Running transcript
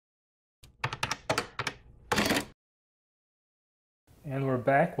And we're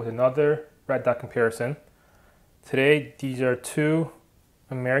back with another red dot comparison. Today, these are two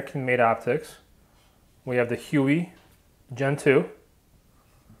American-made optics. We have the Huey Gen 2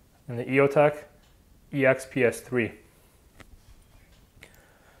 and the EOTech EXPS3.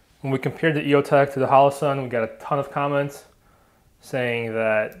 When we compared the EOTech to the Holosun, we got a ton of comments saying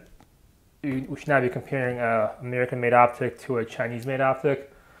that we should not be comparing an American-made optic to a Chinese-made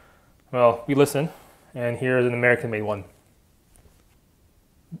optic. Well, we listened, and here's an American-made one.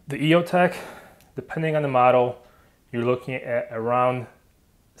 The EOTech, depending on the model, you're looking at around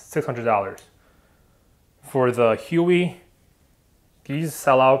 $600. For the Huey, these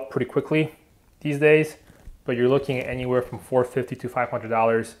sell out pretty quickly these days, but you're looking at anywhere from $450 to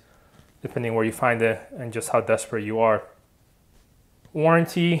 $500, depending where you find it and just how desperate you are.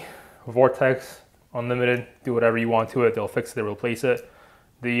 Warranty, Vortex, unlimited, do whatever you want to it, they'll fix it, they'll replace it.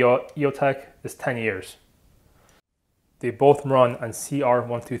 The EOTech is 10 years. They both run on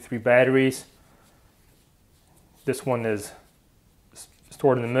CR123 batteries. This one is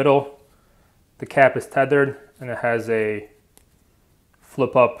stored in the middle. The cap is tethered and it has a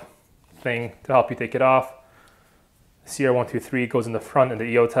flip up thing to help you take it off. CR123 goes in the front and the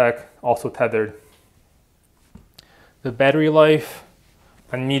EOTech also tethered. The battery life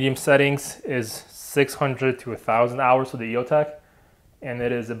on medium settings is 600 to 1,000 hours for the EOTech, and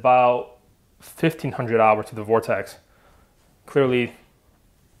it is about 1,500 hours to the Vortex. Clearly,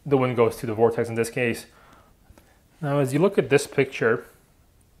 the win goes to the Vortex in this case. Now, as you look at this picture,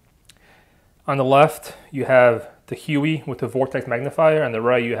 on the left, you have the Huey with the Vortex magnifier. On the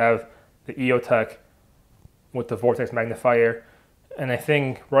right, you have the EOTech with the Vortex magnifier. And I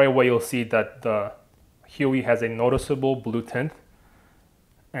think right away you'll see that the Huey has a noticeable blue tint.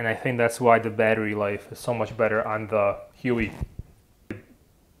 And I think that's why the battery life is so much better on the Huey.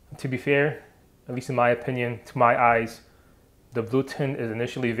 To be fair, at least in my opinion, to my eyes, the blue tint is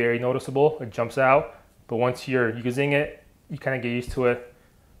initially very noticeable. It jumps out, but once you're using it, you kind of get used to it.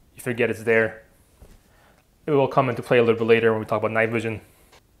 You forget it's there. It will come into play a little bit later when we talk about night vision.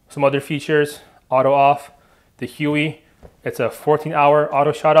 Some other features, auto off. The Huey, it's a 14-hour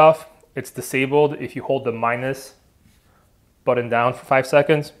auto shut off. It's disabled if you hold the minus button down for 5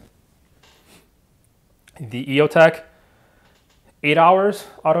 seconds. The EOTech, 8 hours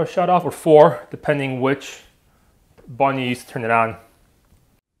auto shut off, or 4, depending which button you use to turn it on.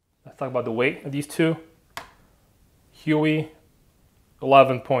 Let's talk about the weight of these two. Huey,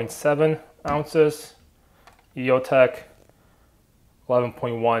 11.7 ounces. EOTech,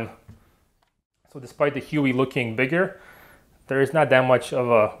 11.1. So despite the Huey looking bigger, there is not that much of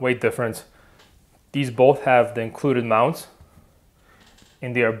a weight difference. These both have the included mounts,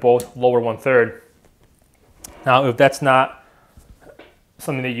 and they are both lower 1/3. Now, if that's not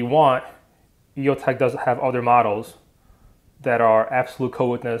something that you want, EOTech does have other models that are absolute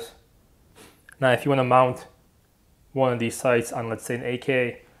co-witness. Now, if you want to mount one of these sights on, let's say, an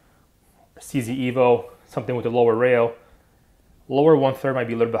AK, CZ Evo, something with a lower rail, lower 1/3 might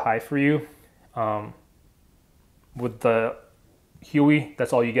be a little bit high for you. With the Huey,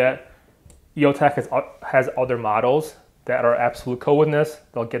 that's all you get. EOTech has other models that are absolute co-witness.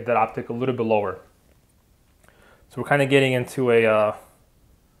 They'll get that optic a little bit lower. So we're kind of getting into a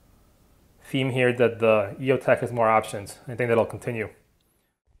theme here that the EOTech has more options. I think that'll continue.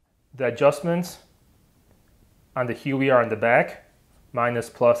 The adjustments on the Huey are on the back, minus,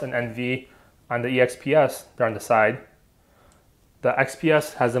 plus, and NV. On the EXPS, they're on the side. The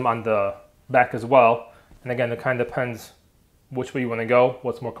XPS has them on the back as well. And again, it kind of depends which way you want to go,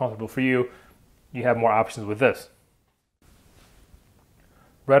 what's more comfortable for you. You have more options with this.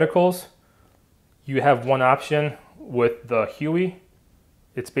 Reticles, you have one option with the Huey.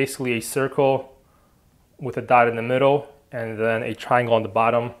 It's basically a circle with a dot in the middle and then a triangle on the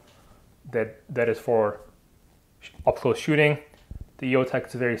bottom that is for up close shooting. The EOTech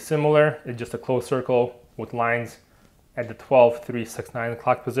is very similar. It's just a closed circle with lines at the 12, 3, 6, 9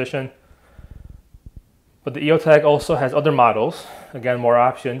 o'clock position. But the EOTech also has other models, again, more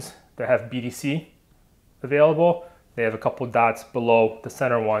options that have BDC available. They have a couple dots below the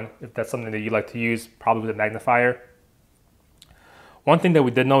center one, if that's something that you like to use, probably with a magnifier. One thing that we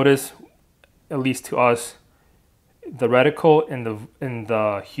did notice, at least to us, the reticle in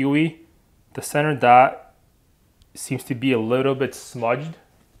the Huey, the center dot seems to be a little bit smudged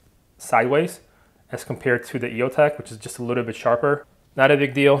sideways as compared to the EOTech, which is just a little bit sharper. Not a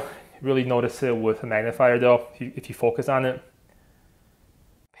big deal. You really notice it with a magnifier though, if you focus on it.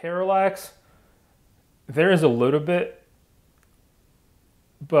 Parallax, there is a little bit,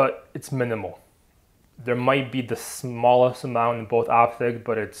 but it's minimal. There might be the smallest amount in both optics,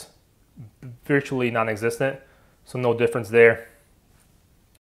 but it's virtually non-existent, so no difference there.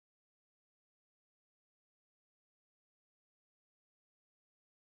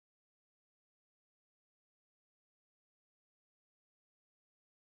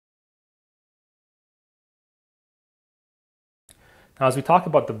 Now, as we talk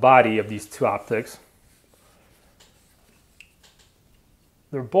about the body of these two optics,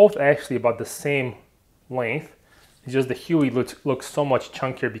 they're both actually about the same length. It's just the Huey looks so much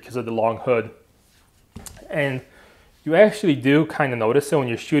chunkier because of the long hood. And you actually do kind of notice it when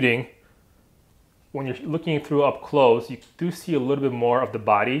you're shooting. When you're looking through up close, you do see a little bit more of the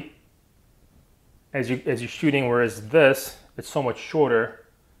body as you're shooting, whereas this, it's so much shorter,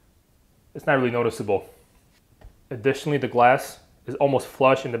 it's not really noticeable. Additionally, the glass is almost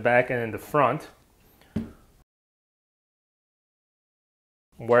flush in the back and in the front,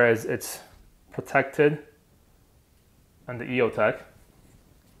 whereas it's protected on the EOTech.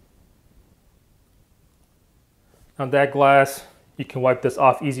 Now that glass, you can wipe this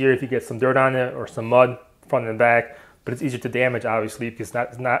off easier if you get some dirt on it or some mud front and back, but it's easier to damage obviously because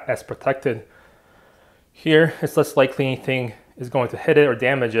it's not as protected. Here, it's less likely anything is going to hit it or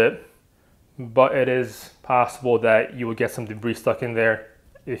damage it, but it is possible that you will get some debris stuck in there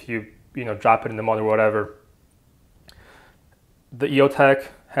if you drop it in the mud or whatever. The EOTech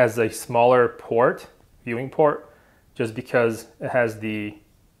has a smaller port, viewing port, just because it has the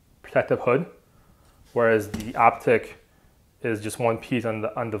protective hood, whereas the optic is just one piece on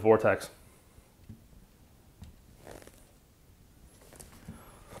the Vortex.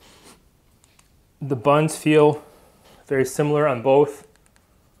 The buttons feel very similar on both.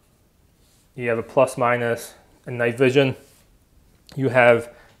 You have a plus minus and night vision. You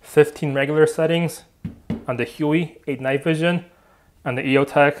have 15 regular settings on the Huey, 8 night vision. On the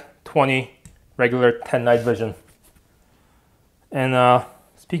EOTech, 20 regular, 10 night vision. And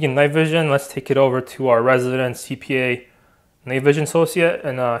speaking of night vision, let's take it over to our resident CPA night vision associate,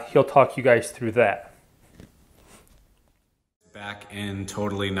 and he'll talk you guys through that. Back in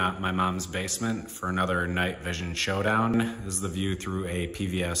totally not my mom's basement for another night vision showdown. This is the view through a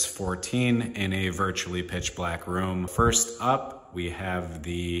PVS 14 in a virtually pitch black room. First up, we have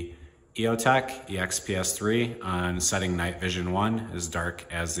the EOTech EXPS3 on setting night vision 1, as dark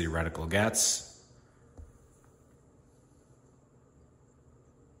as the reticle gets.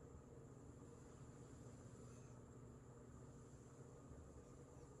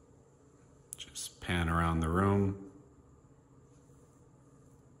 Just pan around the room.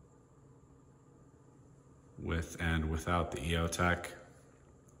 With and without the EOTech.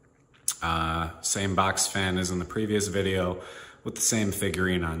 Same box fan as in the previous video with the same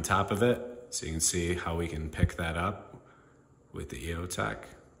figurine on top of it. So you can see how we can pick that up with the EOTech.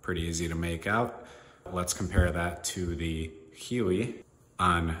 Pretty easy to make out. Let's compare that to the Huey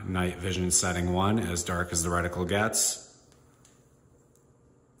on night vision setting 1, as dark as the reticle gets.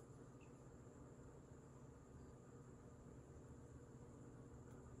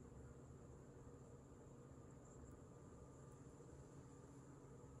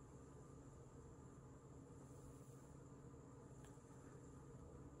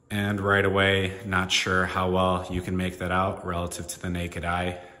 And right away, not sure how well you can make that out relative to the naked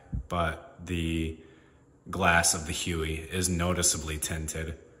eye, but the glass of the Huey is noticeably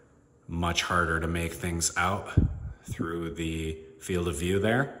tinted. Much harder to make things out through the field of view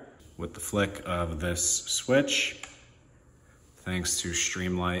there. With the flick of this switch, thanks to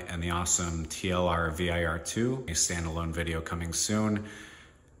Streamlight and the awesome TLR VIR-II, a standalone video coming soon,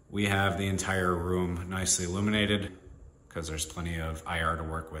 we have the entire room nicely illuminated, because there's plenty of IR to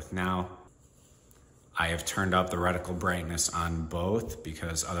work with now. I have turned up the reticle brightness on both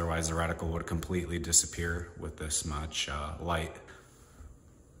because otherwise the reticle would completely disappear with this much light.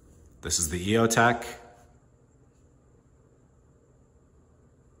 This is the EOTech.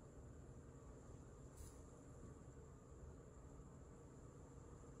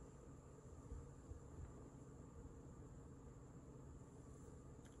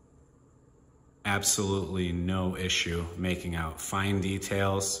 Absolutely no issue making out fine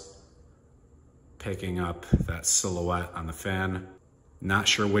details, picking up that silhouette on the fan. Not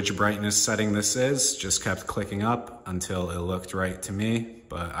sure which brightness setting this is, just kept clicking up until it looked right to me,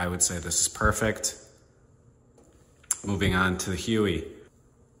 but I would say this is perfect. Moving on to the Huey.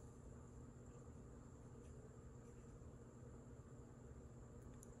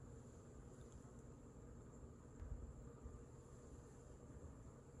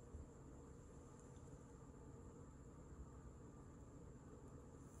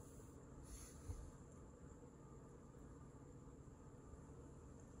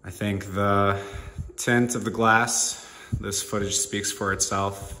 I think the tint of the glass, this footage speaks for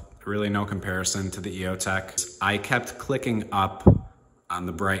itself. Really no comparison to the EOTech. I kept clicking up on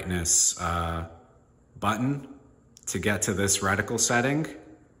the brightness button to get to this reticle setting.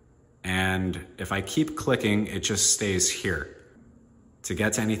 And if I keep clicking, it just stays here. To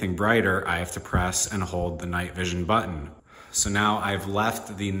get to anything brighter, I have to press and hold the night vision button. So now I've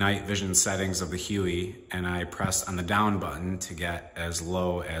left the night vision settings of the Huey and I pressed on the down button to get as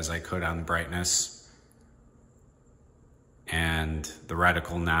low as I could on brightness. And the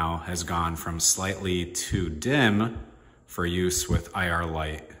reticle now has gone from slightly too dim for use with IR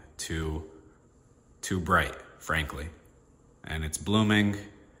light to too bright, frankly. And it's blooming,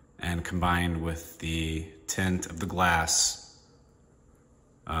 and combined with the tint of the glass,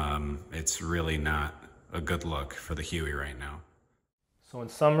 it's really not a good look for the Huey right now. So in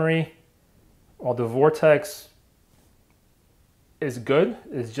summary, while the Vortex is good,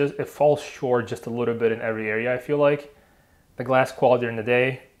 it's just, it falls short just a little bit in every area, I feel like. The glass quality during the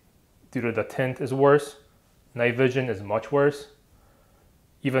day, due to the tint, is worse. Night vision is much worse.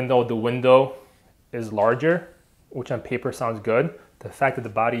 Even though the window is larger, which on paper sounds good, the fact that the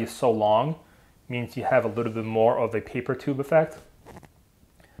body is so long means you have a little bit more of a paper tube effect.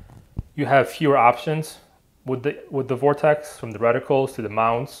 You have fewer options with the Vortex, from the reticles to the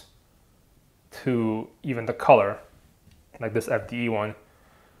mounts to even the color, like this FDE one.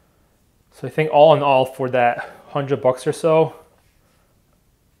 So I think all in all, for that $100 or so,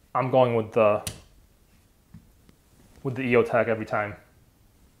 I'm going with the EOTech every time.